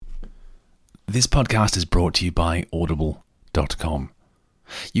This podcast is brought to you by Audible.com.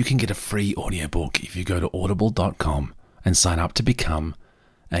 You can get a free audiobook if you go to Audible.com and sign up to become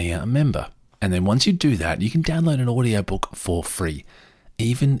a member. And then once you do that, you can download an audiobook for free,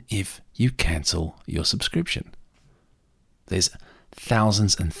 even if you cancel your subscription. There's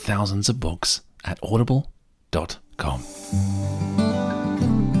thousands and thousands of books at Audible.com.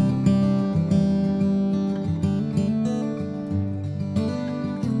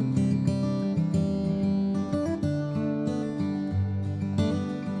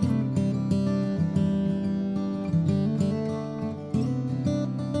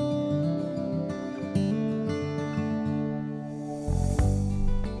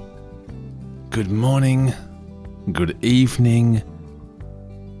 Good morning, good evening,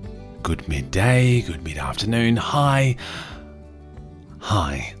 good midday, good mid-afternoon. Hi.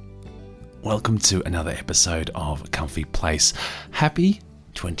 Welcome to another episode of Comfy Place. Happy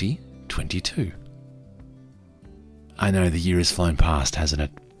 2022. I know the year has flown past, hasn't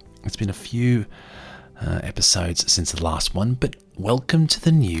it? It's been a few episodes since the last one, but welcome to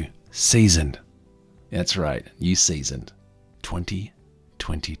the new season. That's right, new season,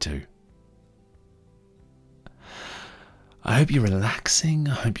 2022. I hope you're relaxing.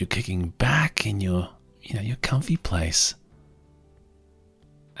 I hope you're kicking back in your comfy place.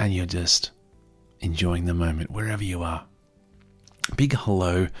 And you're just enjoying the moment wherever you are. Big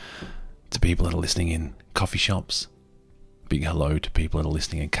hello to people that are listening in coffee shops. Big hello to people that are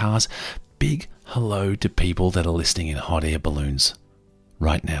listening in cars. Big hello to people that are listening in hot air balloons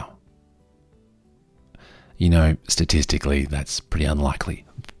right now. You know, statistically, that's pretty unlikely.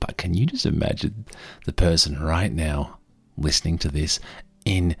 But can you just imagine the person right now listening to this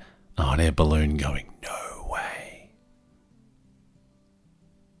in a hot air balloon going, no way.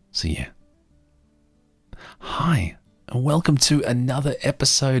 So yeah. Hi, and welcome to another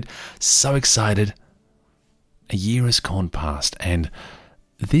episode. So excited. A year has gone past, and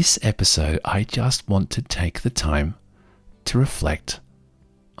this episode, I just want to take the time to reflect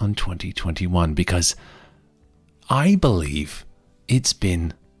on 2021 because I believe it's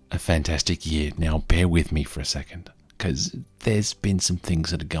been a fantastic year. Now, bear with me for a second, because there's been some things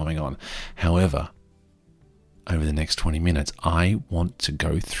that are going on. However, over the next 20 minutes, I want to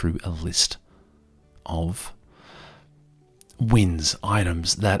go through a list of wins,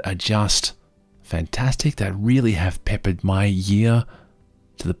 items that are just fantastic, that really have peppered my year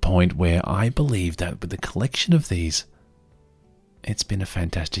to the point where I believe that with the collection of these, it's been a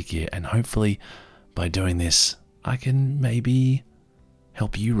fantastic year. And hopefully, by doing this, I can maybe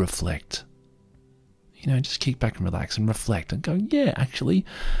help you reflect. You know, just kick back and relax and reflect and go, yeah, actually,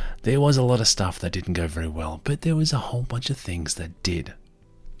 there was a lot of stuff that didn't go very well, but there was a whole bunch of things that did.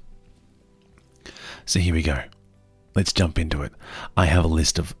 So here we go. Let's jump into it. I have a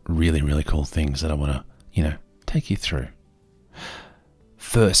list of really, really cool things that I want to, take you through.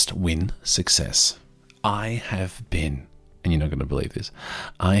 First win, success. I have been, and you're not going to believe this,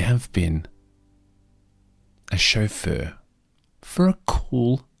 I have been a chauffeur for a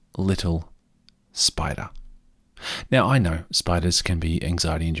cool little spider. Now, I know spiders can be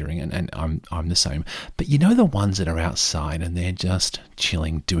anxiety inducing, and I'm the same. But you know the ones that are outside and they're just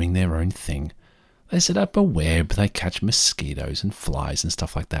chilling, doing their own thing. They set up a web, they catch mosquitoes and flies and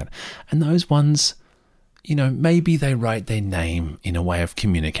stuff like that. And those ones, maybe they write their name in a way of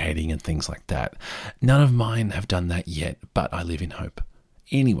communicating and things like that. None of mine have done that yet, but I live in hope.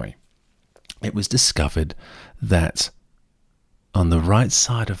 Anyway, it was discovered that on the right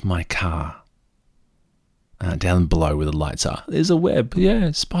side of my car, down below where the lights are, there's a web. Yeah,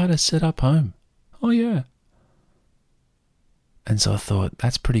 spider set up home. Oh, yeah. And so I thought,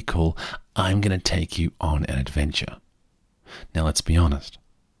 that's pretty cool. I'm going to take you on an adventure. Now, let's be honest.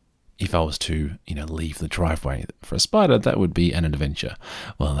 If I was to, leave the driveway for a spider, that would be an adventure.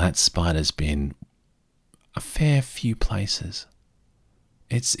 Well, that spider's been a fair few places.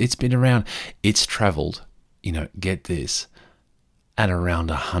 It's been around. It's travelled, get this, at around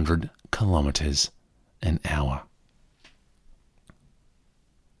 100 kilometres an hour.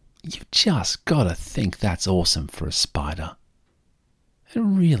 You've just got to think that's awesome for a spider. It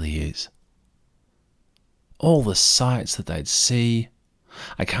really is. All the sights that they'd see.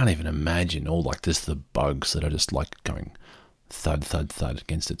 I can't even imagine all the bugs that are just going thud, thud, thud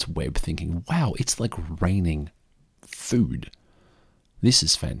against its web, thinking, wow, it's like raining food. This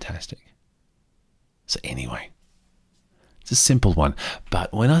is fantastic. So anyway, it's a simple one,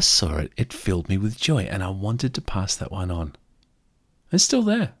 but when I saw it, it filled me with joy, and I wanted to pass that one on. It's still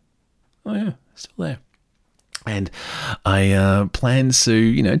there. Oh yeah, it's still there. And I plan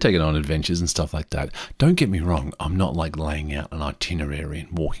to, take it on adventures and stuff like that. Don't get me wrong, I'm not like laying out an itinerary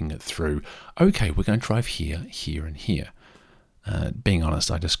and walking it through. Okay, we're going to drive here, here, and here. Being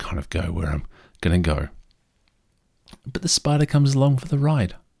honest, I just kind of go where I'm going to go. But the spider comes along for the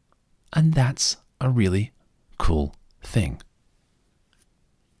ride. And that's a really cool thing.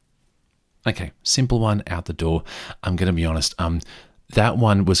 Okay, simple one out the door. I'm going to be honest, that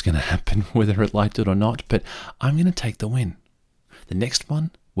one was going to happen whether it liked it or not, but I'm going to take the win. The next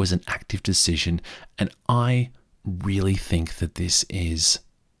one was an active decision, and I really think that this is,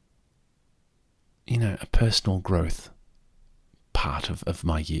 a personal growth part of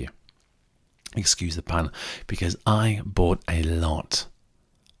my year. Excuse the pun, because I bought a lot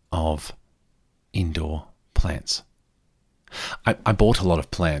of indoor plants. I bought a lot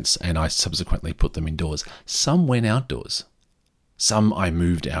of plants and I subsequently put them indoors. Some went outdoors. Some I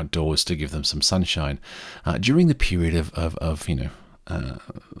moved outdoors to give them some sunshine. During the period of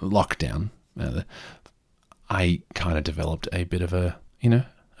lockdown, I kind of developed a bit of a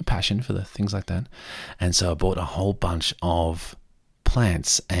passion for the things like that. And so I bought a whole bunch of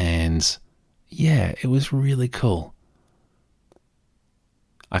plants and yeah, it was really cool.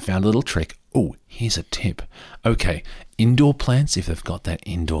 I found a little trick. Oh, here's a tip. Okay, indoor plants, if they've got that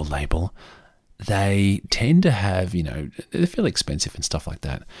indoor label, they tend to have, they're fairly expensive and stuff like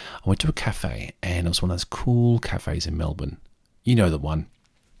that. I went to a cafe and it was one of those cool cafes in Melbourne. You know the one.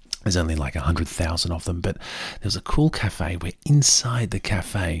 There's only like 100,000 of them, but there was a cool cafe where inside the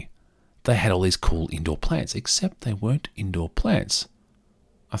cafe they had all these cool indoor plants, except they weren't indoor plants.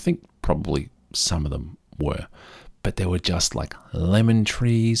 I think probably some of them were, but they were just like lemon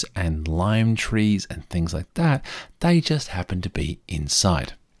trees and lime trees and things like that. They just happened to be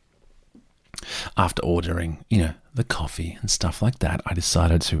inside. After ordering, the coffee and stuff like that, I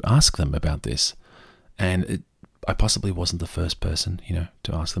decided to ask them about this. And I possibly wasn't the first person,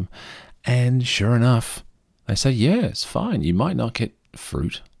 to ask them. And sure enough, they said, yeah, it's fine. You might not get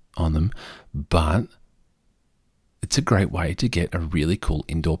fruit on them, but it's a great way to get a really cool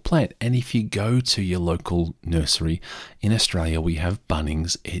indoor plant. And if you go to your local nursery, in Australia we have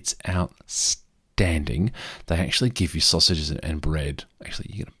Bunnings. It's outstanding. They actually give you sausages and bread.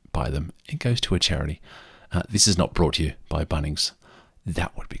 Actually, you can buy them. It goes to a charity. This is not brought to you by Bunnings.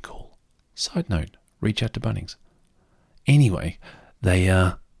 That would be cool. Side note, reach out to Bunnings. Anyway, they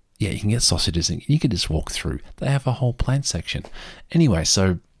you can get sausages and you can just walk through. They have a whole plant section. Anyway,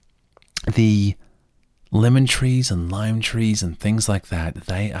 so the lemon trees and lime trees and things like that,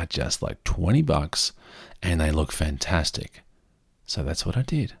 they are just like $20 and they look fantastic. So that's what I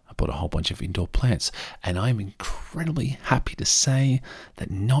did. I bought a whole bunch of indoor plants and I'm incredibly happy to say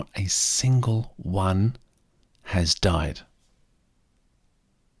that not a single one has died.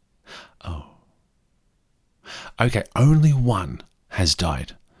 Oh. Okay, only one has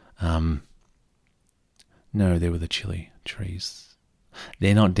died. No, they were the chili trees.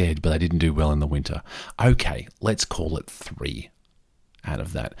 They're not dead, but they didn't do well in the winter. Okay, let's call it 3 out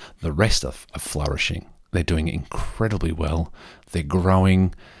of that. The rest are flourishing. They're doing incredibly well. They're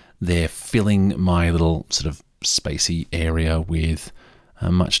growing. They're filling my little sort of spacey area with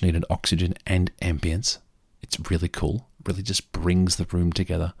much needed oxygen and ambience. It's really cool. Really just brings the room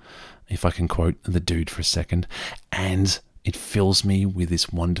together, if I can quote the dude for a second. And it fills me with this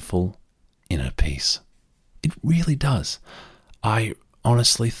wonderful inner peace. It really does. I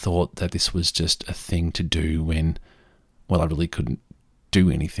honestly thought that this was just a thing to do when, I really couldn't do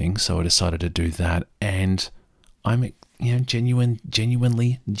anything, so I decided to do that, and I'm,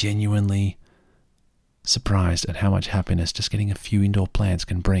 genuinely surprised at how much happiness just getting a few indoor plants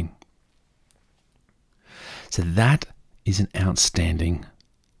can bring. So that is an outstanding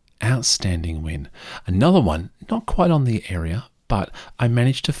win. Another one, not quite on the area, but I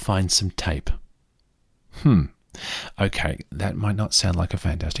managed to find some tape. Okay, that might not sound like a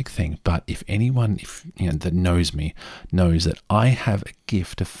fantastic thing, but if anyone that knows me knows that I have a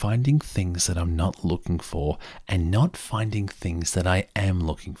gift of finding things that I'm not looking for and not finding things that I am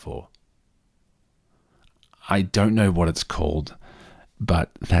looking for. I don't know what it's called, but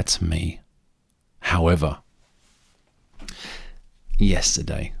that's me. However,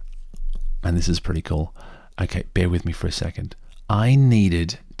 yesterday, and this is pretty cool. Okay, bear with me for a second. I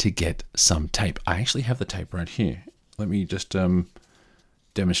needed to get some tape. I actually have the tape right here. Let me just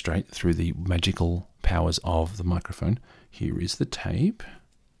demonstrate through the magical powers of the microphone. Here is the tape.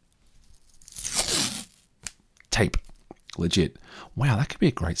 Tape. Legit. Wow, that could be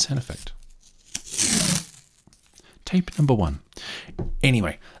a great sound effect. Tape number 1.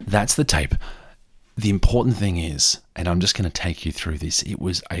 Anyway, that's the tape. the important thing is, and I'm just going to take you through this, it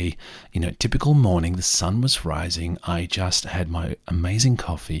was a typical morning. The sun was rising. I just had my amazing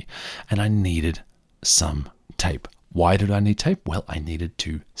coffee and I needed some tape. Why did I need tape? Well, I needed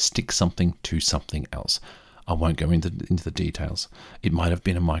to stick something to something else. I won't go into the details. It might have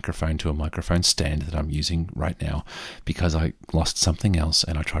been a microphone to a microphone stand that I'm using right now because I lost something else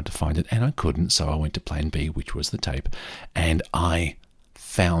and I tried to find it and I couldn't, so I went to plan B, which was the tape, and I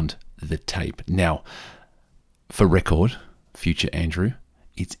found the tape. Now, for record, future Andrew,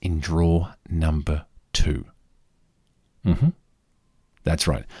 it's in drawer number 2. That's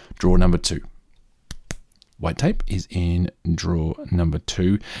right, drawer number 2. White tape is in drawer number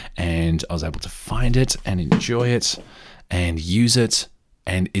 2, and I was able to find it and enjoy it and use it,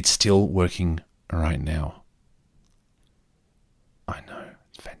 and it's still working right now. I know,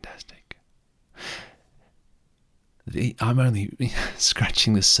 it's fantastic. I'm only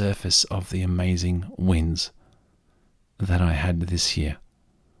scratching the surface of the amazing wins that I had this year.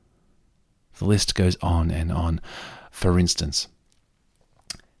 The list goes on and on. For instance,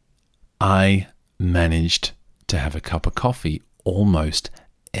 I managed to have a cup of coffee almost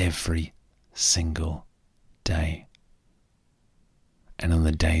every single day. And on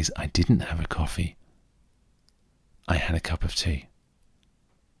the days I didn't have a coffee, I had a cup of tea.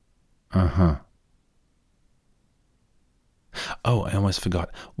 Oh, I almost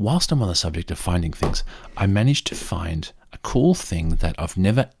forgot. Whilst I'm on the subject of finding things, I managed to find a cool thing that I've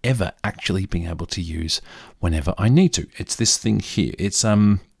never ever actually been able to use whenever I need to. It's this thing here. It's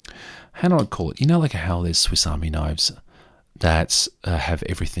how do I call it? You know, like how there's Swiss Army knives that have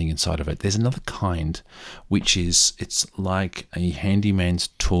everything inside of it. There's another kind, which is it's like a handyman's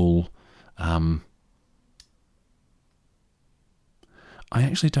tool. I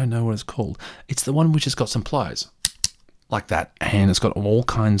actually don't know what it's called. It's the one which has got some pliers. Like that, and it's got all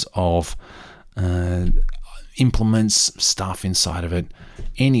kinds of implements, stuff inside of it.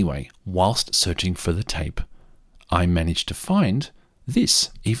 Anyway, whilst searching for the tape, I managed to find this,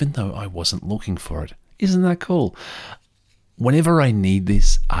 even though I wasn't looking for it. Isn't that cool? Whenever I need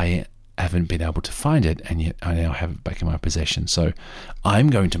this, I haven't been able to find it, and yet I now have it back in my possession. So I'm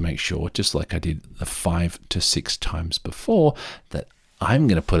going to make sure, just like I did the 5 to 6 times before, that I'm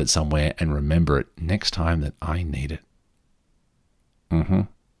going to put it somewhere and remember it next time that I need it.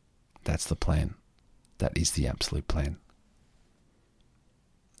 That's the plan. That is the absolute plan.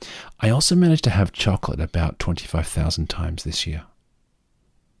 I also managed to have chocolate about 25,000 times this year.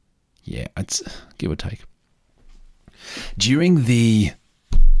 Yeah, it's give or take. During the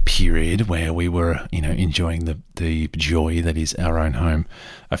period where we were, enjoying the joy that is our own home,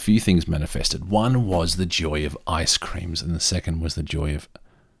 a few things manifested. One was the joy of ice creams, and the second was the joy of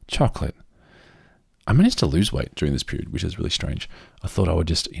chocolate. I managed to lose weight during this period, which is really strange. I thought I would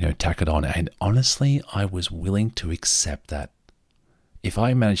just, tack it on. And honestly, I was willing to accept that. If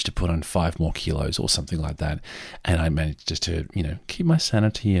I managed to put on 5 more kilos or something like that, and I managed just to, keep my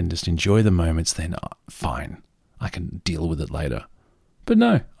sanity and just enjoy the moments, then fine. I can deal with it later. But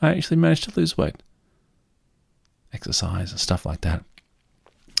no, I actually managed to lose weight. Exercise and stuff like that.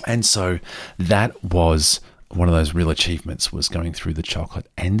 And so that was one of those real achievements, was going through the chocolate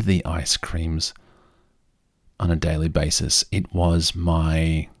and the ice creams on a daily basis. It was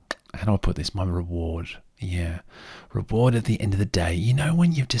my, how do I put this? My reward. Yeah. Reward at the end of the day. You know,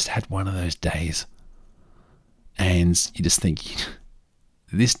 when you've just had one of those days and you just think,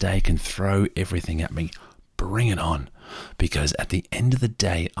 this day can throw everything at me. Bring it on. Because at the end of the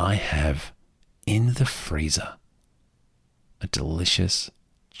day, I have in the freezer a delicious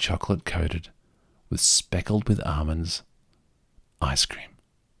chocolate-coated with speckled with almonds ice cream.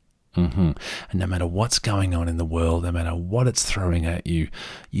 And no matter what's going on in the world, no matter what it's throwing at you,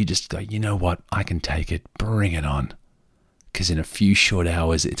 you just go, you know what? I can take it. Bring it on. Because in a few short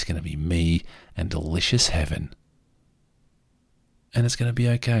hours, it's going to be me and delicious heaven. And it's going to be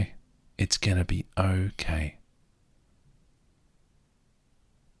okay. It's going to be okay.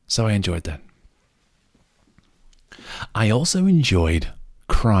 So I enjoyed that. I also enjoyed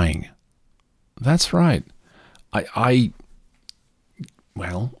crying. That's right. I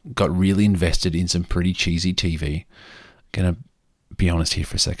got really invested in some pretty cheesy TV. Gonna be honest here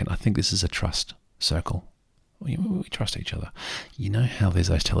for a second. I think this is a trust circle. We trust each other. You know how there's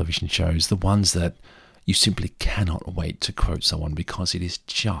those television shows, the ones that you simply cannot wait to quote someone because it is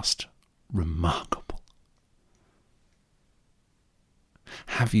just remarkable.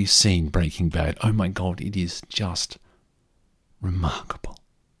 Have you seen Breaking Bad? Oh my God, it is just remarkable.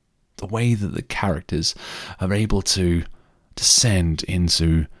 The way that the characters are able to descend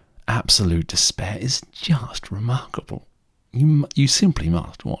into absolute despair is just remarkable. You simply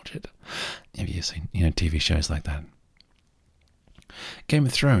must watch it. Have you seen TV shows like that? Game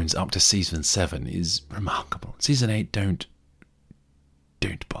of Thrones up to season 7 is remarkable. Season 8, don't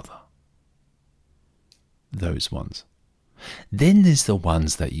bother. Those ones. Then there's the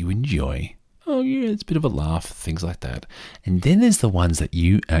ones that you enjoy. Oh yeah, it's a bit of a laugh, things like that. And then there's the ones that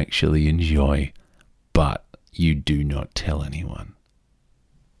you actually enjoy, but you do not tell anyone.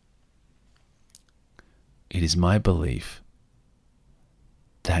 It is my belief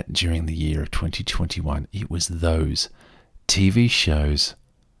that during the year of 2021, it was those TV shows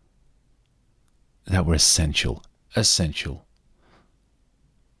that were essential.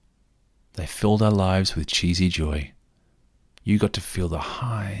 They filled our lives with cheesy joy. You got to feel the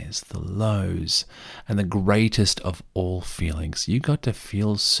highs, the lows, and the greatest of all feelings. You got to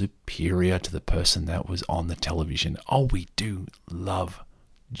feel superior to the person that was on the television. Oh, we do love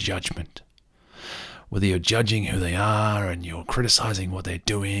judgment. Whether you're judging who they are and you're criticizing what they're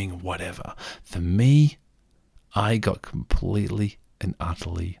doing, whatever. For me, I got completely and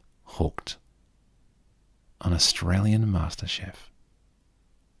utterly hooked on Australian MasterChef.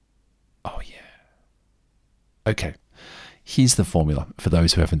 Oh, yeah. Okay, here's the formula for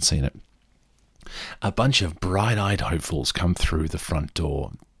those who haven't seen it. A bunch of bright-eyed hopefuls come through the front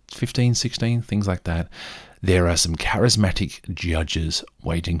door, 15, 16, things like that. There are some charismatic judges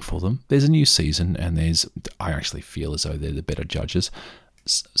waiting for them. There's a new season, and I actually feel as though they're the better judges.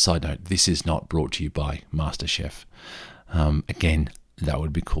 Side note, this is not brought to you by MasterChef. Again, that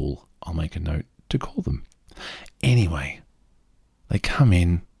would be cool. I'll make a note to call them. Anyway, they come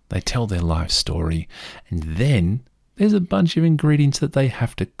in, they tell their life story, and then there's a bunch of ingredients that they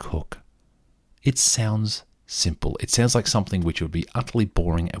have to cook. It sounds simple. It sounds like something which would be utterly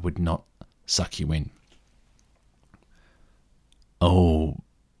boring and would not suck you in. Oh,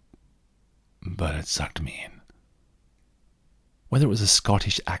 but it sucked me in. Whether it was a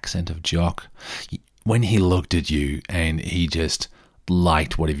Scottish accent of Jock, when he looked at you and he just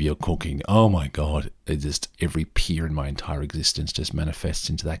liked whatever you're cooking, oh my God, it just every peer in my entire existence just manifests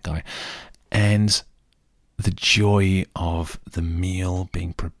into that guy. And the joy of the meal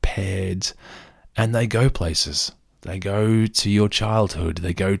being prepared, and they go places. They go to your childhood,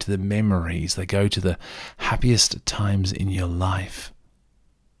 they go to the memories, they go to the happiest times in your life.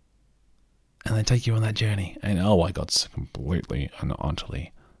 And they take you on that journey. And oh, I got completely and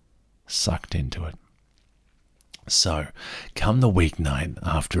utterly sucked into it. So, come the weeknight,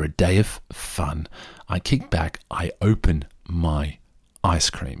 after a day of fun, I kick back, I open my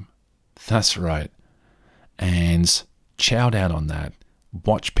ice cream. That's right. And chow down on that,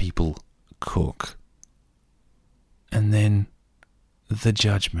 watch people cook. And then the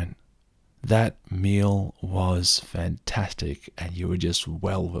judgment. That meal was fantastic, and you were just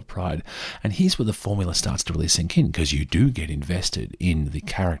well with pride. And here's where the formula starts to really sink in, because you do get invested in the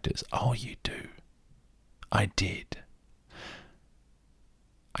characters. Oh, you do. I did.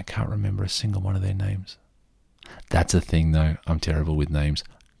 I can't remember a single one of their names. That's a thing, though. I'm terrible with names.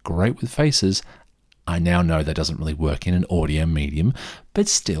 Great with faces. I now know that doesn't really work in an audio medium, but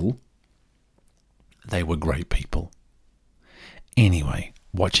still, they were great people. Anyway,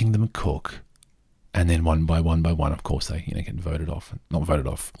 watching them cook, and then one by one, of course, they get voted off. Not voted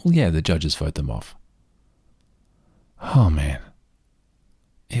off. Well, yeah, the judges vote them off. Oh, man.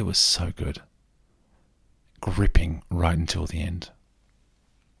 It was so good. Gripping right until the end.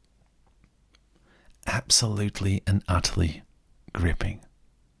 Absolutely and utterly gripping.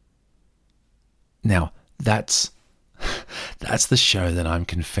 Now, that's the show that I'm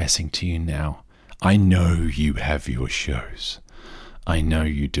confessing to you now. I know you have your shows. I know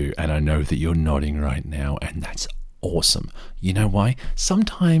you do, and I know that you're nodding right now, and that's awesome. You know why?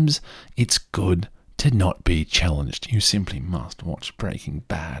 Sometimes it's good to not be challenged. You simply must watch Breaking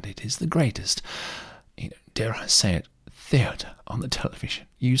Bad. It is the greatest, dare I say it, theatre on the television.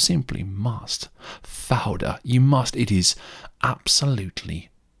 You simply must. Fauda, you must. It is absolutely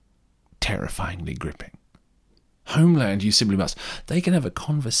terrifyingly gripping. Homeland, you simply must. They can have a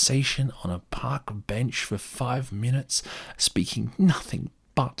conversation on a park bench for 5 minutes, speaking nothing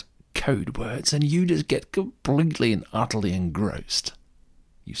but code words, and you just get completely and utterly engrossed.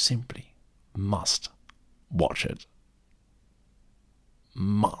 You simply must watch it.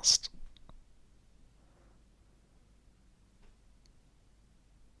 Must.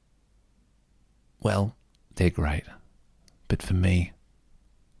 Well, they're great. But for me,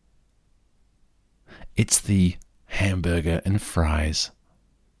 it's the hamburger and fries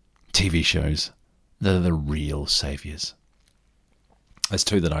TV shows that are the real saviours. There's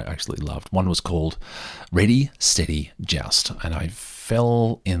two that I actually loved. One was called Ready, Steady, Joust, and I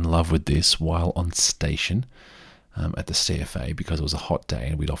fell in love with this while on station. at the CFA because it was a hot day,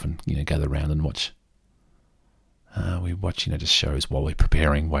 and we'd often gather around and watch. We watch just shows while we're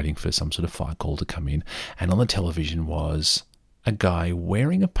preparing, waiting for some sort of fire call to come in. And on the television was a guy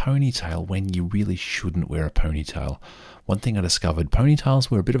wearing a ponytail when you really shouldn't wear a ponytail. One thing I discovered, ponytails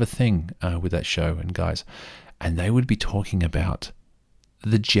were a bit of a thing with that show and guys, and they would be talking about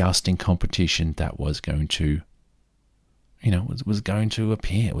the jousting competition that was going to, was going to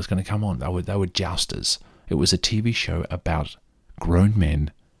appear, it was going to come on. They were jousters. It was a TV show about grown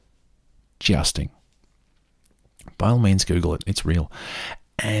men jousting. By all means, Google it. It's real.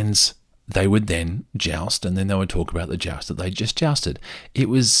 And they would then joust, and then they would talk about the joust that they just jousted. It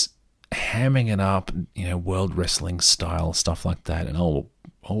was hamming it up, world wrestling style, stuff like that. And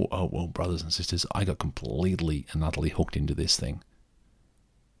well, brothers and sisters, I got completely and utterly hooked into this thing.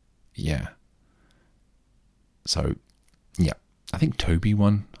 Yeah. So, yeah. I think Toby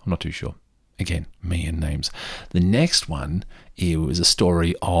won. I'm not too sure. Again, me and names. The next one, it was a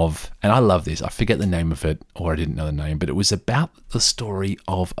story of, and I love this, I forget the name of it, or I didn't know the name, but it was about the story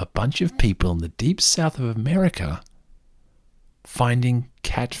of a bunch of people in the deep south of America finding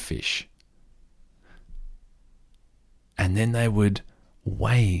catfish. And then they would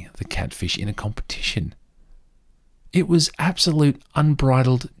weigh the catfish in a competition. It was absolute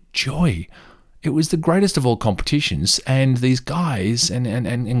unbridled joy. It was the greatest of all competitions, and these guys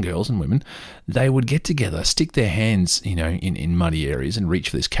and girls and women, they would get together, stick their hands, in muddy areas and reach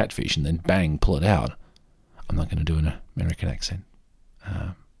for this catfish, and then bang, pull it out. I'm not going to do an American accent.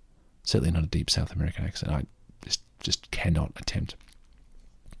 Certainly not a deep South American accent. I just cannot attempt.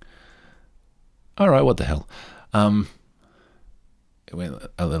 All right, what the hell? It went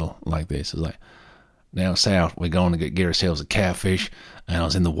a little like this. It was like, now, South, we're going to get ourselves a catfish, and I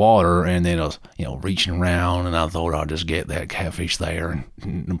was in the water, and then I was, reaching around, and I thought I'd just get that catfish there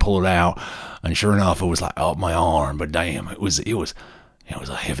and pull it out, and sure enough, it was like up my arm, but damn, it was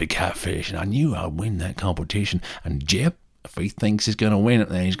a heavy catfish, and I knew I'd win that competition, and Jep, if he thinks he's going to win it,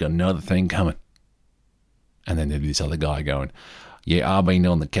 then he's got another thing coming. And then there'd be this other guy going, yeah, I've been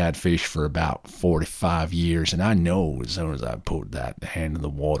on the catfish for about 45 years, and I know as soon as I put that hand in the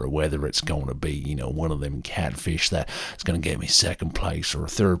water whether it's going to be, one of them catfish that's going to get me second place or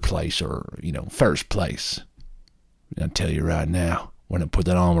third place or, first place. And I'll tell you right now, when I put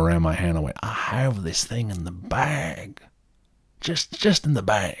that arm around my hand, I went, I have this thing in the bag. Just in the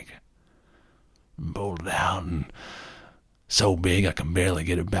bag. And pulled it out, and so big I can barely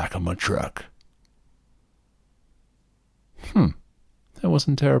get it back on my truck. That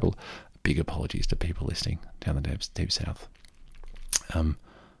wasn't terrible. Big apologies to people listening down the deep south.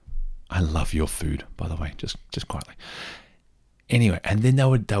 I love your food, by the way, just quietly. Anyway, and then they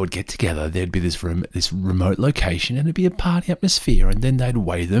would get together. There'd be this remote location, and it'd be a party atmosphere. And then they'd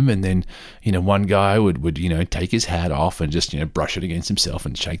weigh them, and then one guy would take his hat off and just brush it against himself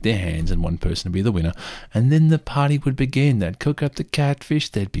and shake their hands, and one person would be the winner. And then the party would begin. They'd cook up the catfish.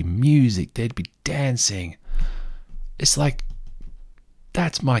 There'd be music. There'd be dancing. It's like,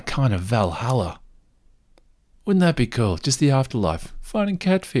 that's my kind of Valhalla. Wouldn't that be cool? Just the afterlife. Finding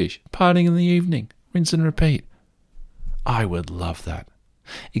catfish. Partying in the evening. Rinse and repeat. I would love that.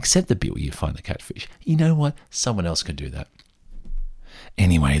 Except the bit where you find the catfish. You know what? Someone else can do that.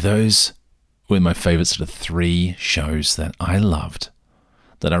 Anyway, those were my favourite sort of 3 shows that I loved,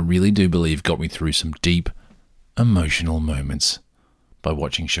 that I really do believe got me through some deep emotional moments by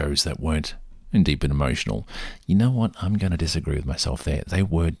watching shows that weren't and deep and emotional. You know what? I'm going to disagree with myself there. They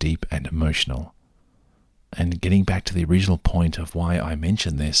were deep and emotional. And getting back to the original point of why I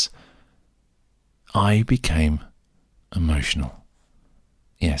mentioned this, I became emotional.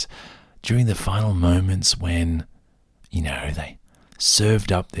 Yes, during the final moments when, they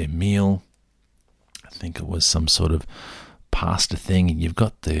served up their meal. I think it was some sort of pasta thing, and you've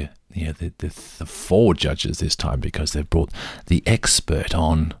got the 4 judges this time because they've brought the expert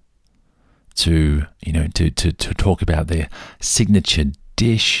on to talk about their signature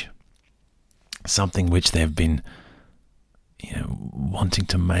dish, something which they've been wanting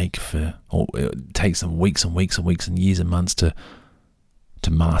to make or it takes them weeks and weeks and weeks and years and months to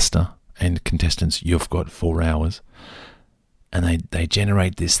master. And contestants, you've got 4 hours, and they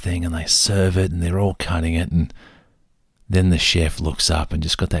generate this thing and they serve it, and they're all cutting it, and then the chef looks up and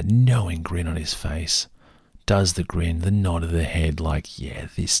just got that knowing grin on his face. Does the grin, the nod of the head like, yeah,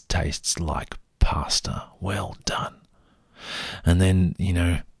 this tastes like pasta. Well done. And then,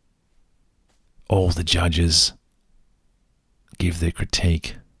 all the judges give their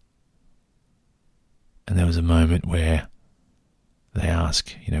critique. And there was a moment where they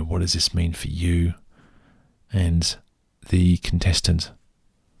ask, what does this mean for you? And the contestant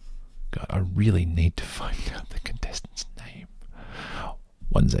God, I really need to find out the contestant's name.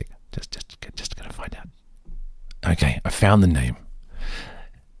 One sec. Just gonna find out. Okay, I found the name.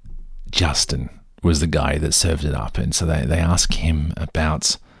 Justin was the guy that served it up, and so they asked him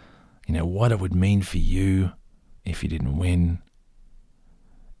about, what it would mean for you if you didn't win.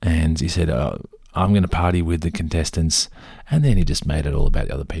 And he said, I'm going to party with the contestants. And then he just made it all about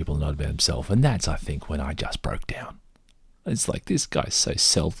the other people, not about himself. And that's, I think, when I just broke down. It's like, this guy's so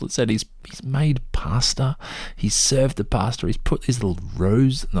selfless that he's made pasta. He's served the pasta. He's put these little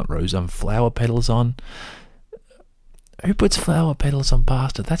flower petals on. Who puts flower petals on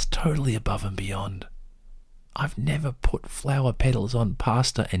pasta? That's totally above and beyond. I've never put flower petals on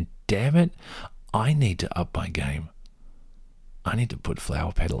pasta, and damn it, I need to up my game. I need to put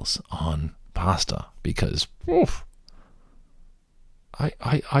flower petals on pasta because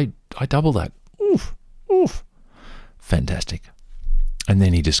I double that. Fantastic. And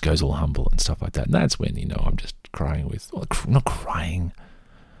then he just goes all humble and stuff like that. And that's when, I'm just crying not crying.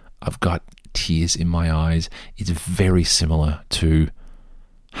 I've got tears in my eyes. It's very similar to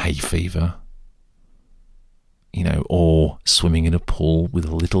hay fever, or swimming in a pool with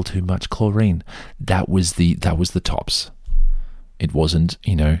a little too much chlorine. That was the tops. It wasn't,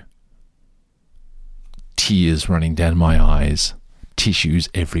 tears running down my eyes, tissues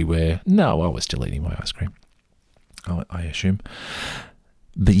everywhere. No, I was still eating my ice cream, I assume.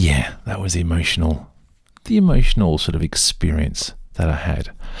 But yeah, that was the emotional sort of experience that I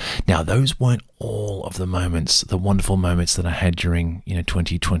had. Now, those weren't all of the moments, the wonderful moments that I had during,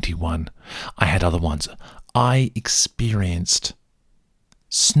 2021. I had other ones. I experienced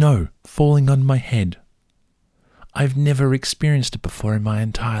snow falling on my head. I've never experienced it before in my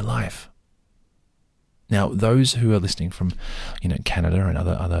entire life. Now, those who are listening from, Canada and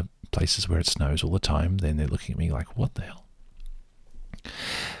other places where it snows all the time, then they're looking at me like, what the hell?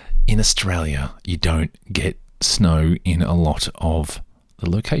 In Australia, you don't get snow in a lot of the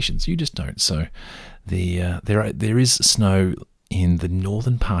locations. You just don't. So there is snow in the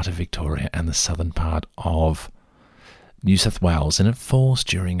northern part of Victoria and the southern part of New South Wales, and it falls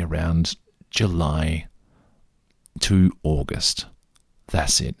during around July to August.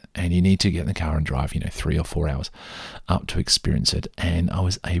 That's it. And you need to get in the car and drive, 3 or 4 hours up to experience it. And I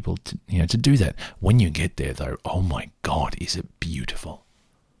was able to, to do that. When you get there, though, oh my God, is it beautiful.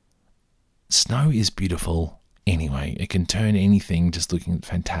 Snow is beautiful anyway. It can turn anything just looking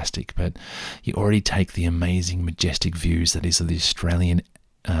fantastic, but you already take the amazing, majestic views that is of the Australian,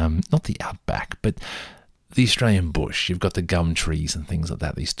 not the outback, but the Australian bush. You've got the gum trees and things like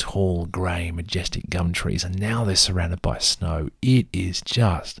that, these tall, grey, majestic gum trees, and now they're surrounded by snow. It is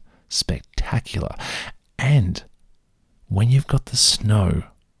just spectacular. And when you've got the snow,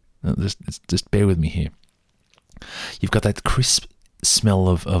 just bear with me here, you've got that crisp smell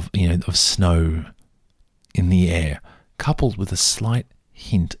of snow in the air, coupled with a slight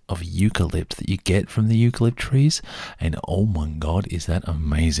hint of eucalypt that you get from the eucalypt trees, and oh my God, is that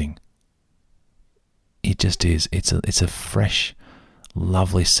amazing. It just is. It's a fresh,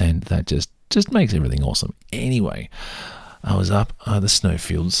 lovely scent that just makes everything awesome. Anyway, I was up the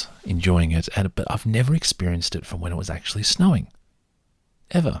snowfields enjoying it, but I've never experienced it from when it was actually snowing.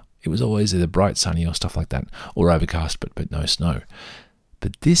 Ever. It was always either bright, sunny or stuff like that, or overcast, but no snow.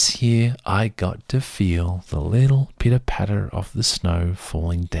 But this year, I got to feel the little pitter-patter of the snow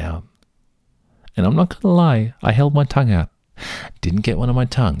falling down. And I'm not going to lie, I held my tongue out. Didn't get one on my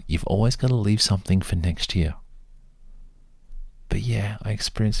tongue. You've always got to leave something for next year. But yeah, I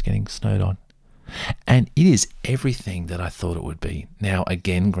experienced getting snowed on. And it is everything that I thought it would be. Now,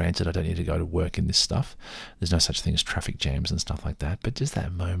 again, granted, I don't need to go to work in this stuff. There's no such thing as traffic jams and stuff like that. But just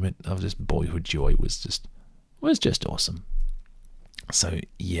that moment of just boyhood joy was just awesome. So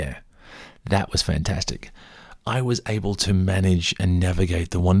yeah, that was fantastic. I was able to manage and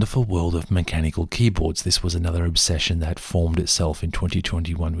navigate the wonderful world of mechanical keyboards. This was another obsession that formed itself in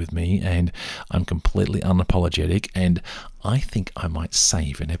 2021 with me, and I'm completely unapologetic, and I think I might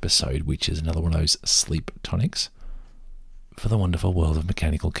save an episode, which is another one of those sleep tonics, for the wonderful world of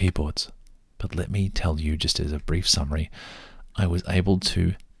mechanical keyboards. But let me tell you, just as a brief summary, I was able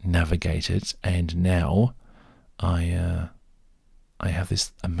to navigate it, and now I have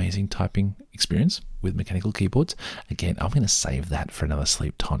this amazing typing experience with mechanical keyboards. Again, I'm going to save that for another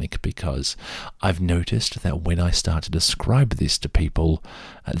sleep tonic, because I've noticed that when I start to describe this to people,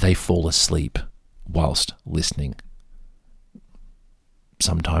 they fall asleep whilst listening.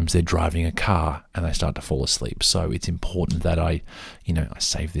 sometimes they're driving a car and they start to fall asleep. So it's important that I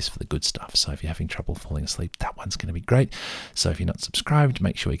save this for the good stuff. So if you're having trouble falling asleep, that one's going to be great. So if you're not subscribed,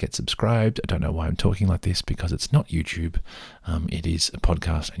 make sure you get subscribed. I don't know why I'm talking like this, because it's not YouTube. It is a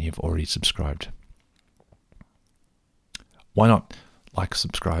podcast and you've already subscribed. Why not like,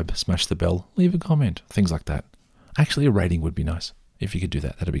 subscribe, smash the bell, leave a comment, things like that. Actually, a rating would be nice. If you could do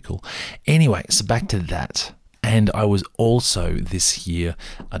that, that'd be cool. Anyway, so back to that. And I was also this year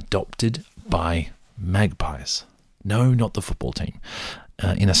adopted by Magpies. No, not the football team.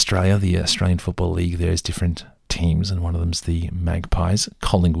 In Australia, the Australian Football League, there's different teams, and one of them's the Magpies,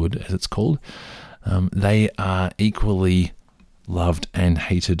 Collingwood as it's called. They are equally loved and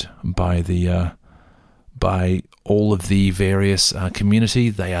hated by all of the various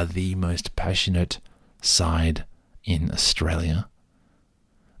community. They are the most passionate side in Australia.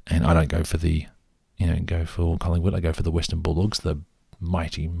 And I don't go for Collingwood. I go for the Western Bulldogs, the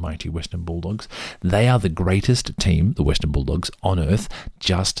mighty, mighty Western Bulldogs. They are the greatest team, the Western Bulldogs, on earth,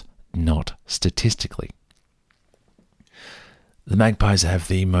 just not statistically. The Magpies have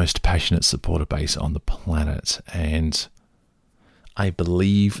the most passionate supporter base on the planet, and I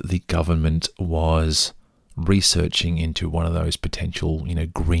believe the government was researching into one of those potential,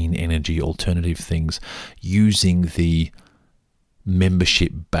 green energy alternative things, using the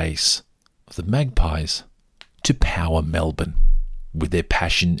membership base of the Magpies to power Melbourne with their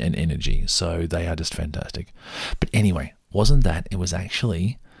passion and energy. So they are just fantastic. But anyway, wasn't that? It was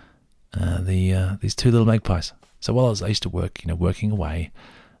actually these two little magpies. So while I used to work, working away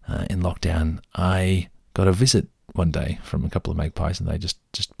in lockdown, I got a visit one day from a couple of magpies, and they just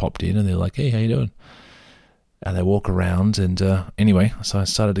popped in, and they're like, "Hey, how you doing?" And they walk around, and anyway, so I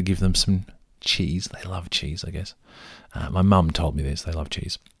started to give them some cheese. They love cheese, I guess. My mum told me this. They love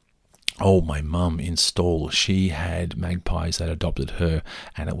cheese. Oh, my mum in Stall, she had magpies that adopted her,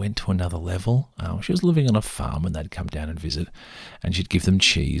 and it went to another level. She was living on a farm, and they'd come down and visit, and she'd give them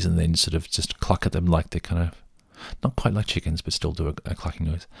cheese and then sort of just cluck at them like they're kind of, not quite like chickens, but still do a clucking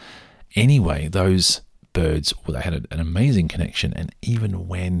noise. Anyway, those birds, they had an amazing connection, and even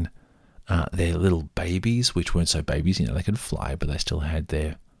when their little babies, which weren't so babies, they could fly, but they still had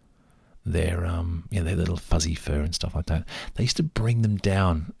their little fuzzy fur and stuff like that. They used to bring them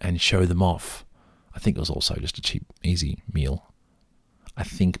down and show them off. I think it was also just a cheap, easy meal. I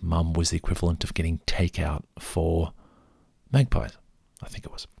think Mum was the equivalent of getting takeout for magpies. I think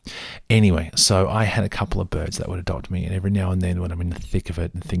it was. Anyway, so I had a couple of birds that would adopt me, and every now and then when I'm in the thick of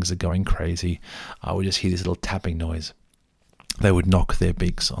it and things are going crazy, I would just hear this little tapping noise. They would knock their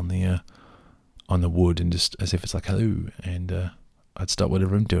beaks on the wood, and just as if it's like hello, and I'd stop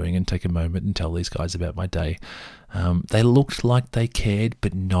whatever I'm doing and take a moment and tell these guys about my day. They looked like they cared,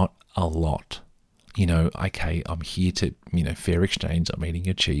 but not a lot. Okay, I'm here to, fair exchange. I'm eating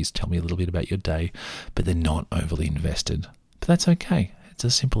your cheese. Tell me a little bit about your day. But they're not overly invested. But that's okay. It's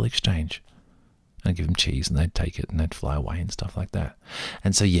a simple exchange. I'd give them cheese, and they'd take it, and they'd fly away and stuff like that.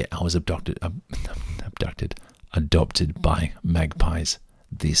 And so, yeah, I was adopted by magpies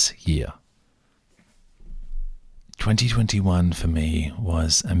this year. 2021 for me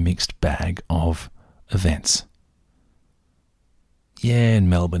was a mixed bag of events. Yeah, in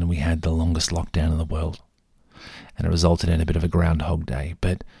Melbourne we had the longest lockdown in the world, and it resulted in a bit of a Groundhog Day,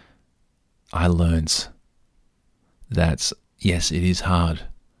 but I learnt that, yes, it is hard,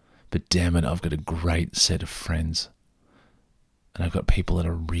 but damn it, I've got a great set of friends, and I've got people that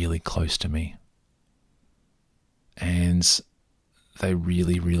are really close to me, and they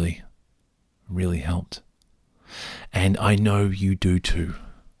really, really, really helped. And I know you do too.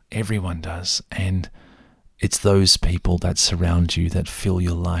 Everyone does. And it's those people that surround you that fill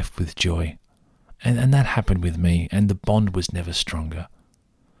your life with joy. And that happened with me, and the bond was never stronger.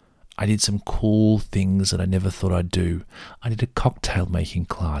 I did some cool things that I never thought I'd do. I did a cocktail making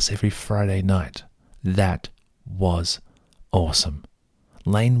class every Friday night. That was awesome.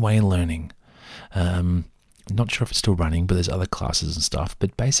 Laneway Learning. Not sure if it's still running, but there's other classes and stuff.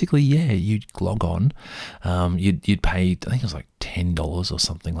 But basically, yeah, you'd log on. You'd pay, I think it was like $10 or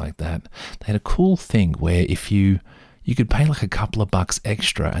something like that. They had a cool thing where if you could pay like a couple of bucks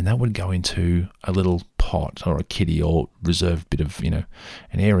extra, and that would go into a little pot or a kitty or reserved bit of, an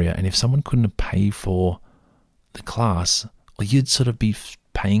area. And if someone couldn't pay for the class, well, you'd sort of be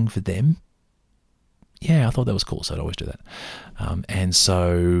paying for them. Yeah, I thought that was cool, so I'd always do that. And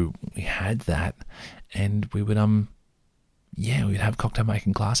so we had that, and we would we'd have cocktail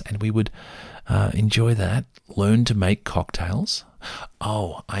making class, and we would enjoy that, learn to make cocktails.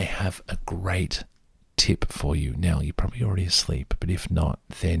 Oh, I have a great tip for you. Now, you're probably already asleep, but if not,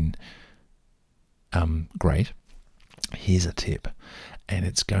 then great. Here's a tip. and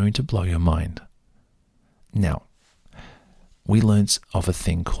it's going to blow your mind. Now, we learnt of a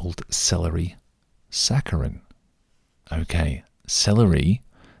thing called celery saccharin. Okay, celery,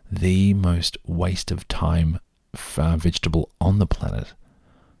 the most waste of time vegetable on the planet.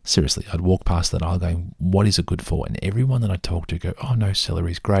 Seriously, I'd walk past that aisle going, what is it good for? And everyone that I talk to go, oh no,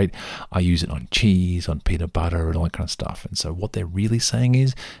 celery's great. I use it on cheese, on peanut butter, and all that kind of stuff. And so what they're really saying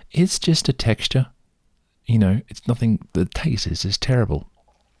is, it's just a texture. It's nothing, the taste is just terrible.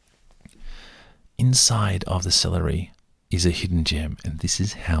 Inside of the celery is a hidden gem, and this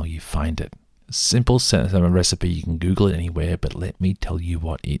is how you find it. Simple recipe, you can Google it anywhere, but let me tell you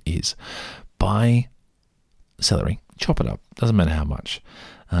what it is. Buy celery, chop it up, doesn't matter how much.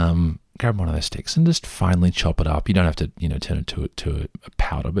 Grab one of those sticks and just finely chop it up. You don't have to, turn it to a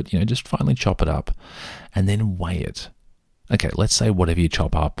powder, but, just finely chop it up and then weigh it. Okay, let's say whatever you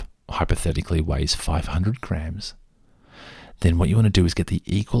chop up hypothetically weighs 500 grams. Then what you want to do is get the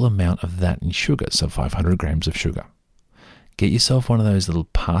equal amount of that in sugar, so 500 grams of sugar. Get yourself one of those little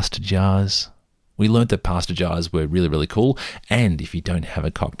pasta jars. We learned that pasta jars were really, really cool, and if you don't have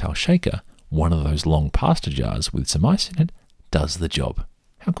a cocktail shaker, one of those long pasta jars with some ice in it does the job.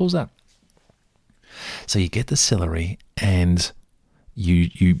 How cool is that? So you get the celery and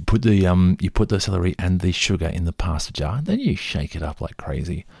you put the celery and the sugar in the pasta jar, and then you shake it up like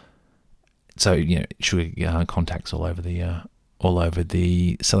crazy. So sugar contacts all over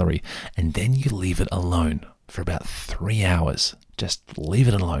the celery, and then you leave it alone for about 3 hours. Just leave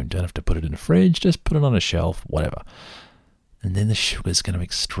it alone. Don't have to put it in the fridge. Just put it on a shelf, whatever. And then the sugar is going to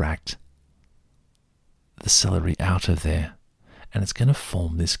extract the celery out of there, and it's going to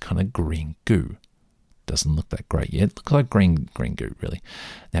form this kind of green goo. Doesn't look that great yet. It looks like green goo, really.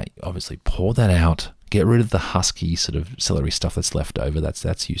 Now, obviously, pour that out. Get rid of the husky sort of celery stuff that's left over.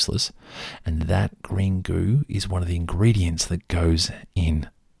 That's useless. And that green goo is one of the ingredients that goes in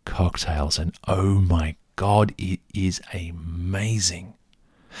cocktails. And oh my God, it is amazing.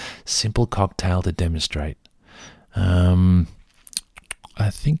 Simple cocktail to demonstrate. I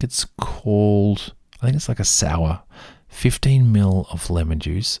think it's like a sour. 15 ml of lemon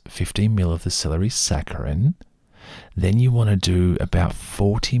juice, 15 ml of the celery saccharin. Then you want to do about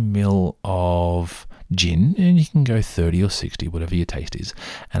 40 ml of gin, and you can go 30 or 60, whatever your taste is,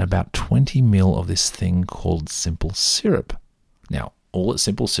 and about 20 ml of this thing called simple syrup. Now, all that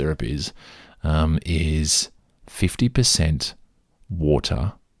simple syrup is 50%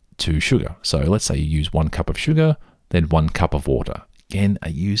 water to sugar. So let's say you use 1 cup of sugar, then 1 cup of water. Again, I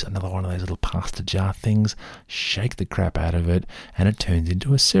use another one of those little pasta jar things, shake the crap out of it, and it turns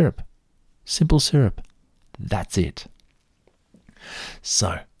into a syrup. Simple syrup. That's it.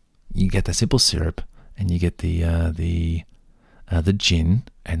 So, you get the simple syrup, and you get the gin,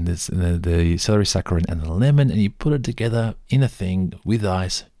 and the celery saccharin, and the lemon, and you put it together in a thing with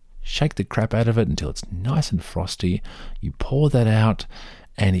ice, shake the crap out of it until it's nice and frosty. You pour that out,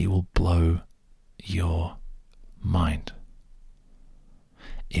 and it will blow your mind.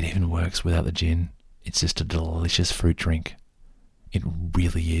 It even works without the gin. It's just a delicious fruit drink. It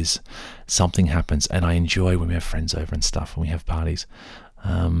really is. Something happens, and I enjoy when we have friends over and stuff, when we have parties.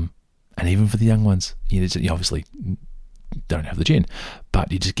 And even for the young ones, you obviously don't have the gin,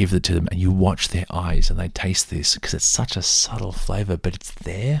 but you just give it to them, and you watch their eyes, and they taste this, because it's such a subtle flavour, but it's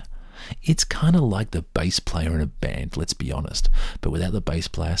there. It's kind of like the bass player in a band, let's be honest. But without the bass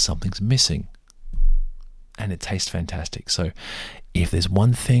player, something's missing. And it tastes fantastic. So if there's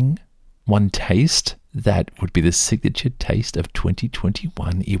one taste that would be the signature taste of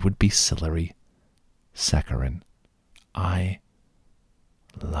 2021, it would be celery saccharin. I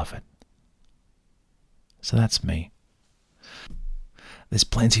love it. So that's me. There's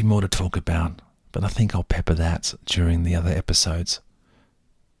plenty more to talk about, but I think I'll pepper that during the other episodes.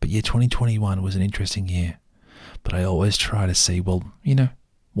 But yeah, 2021 was an interesting year. But I always try to see,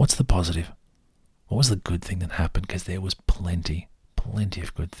 what's the positive? What was the good thing that happened? Because there was plenty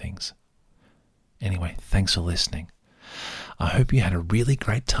of good things. Anyway, thanks for listening. I hope you had a really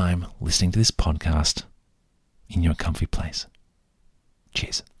great time listening to this podcast in your comfy place.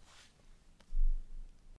 Cheers.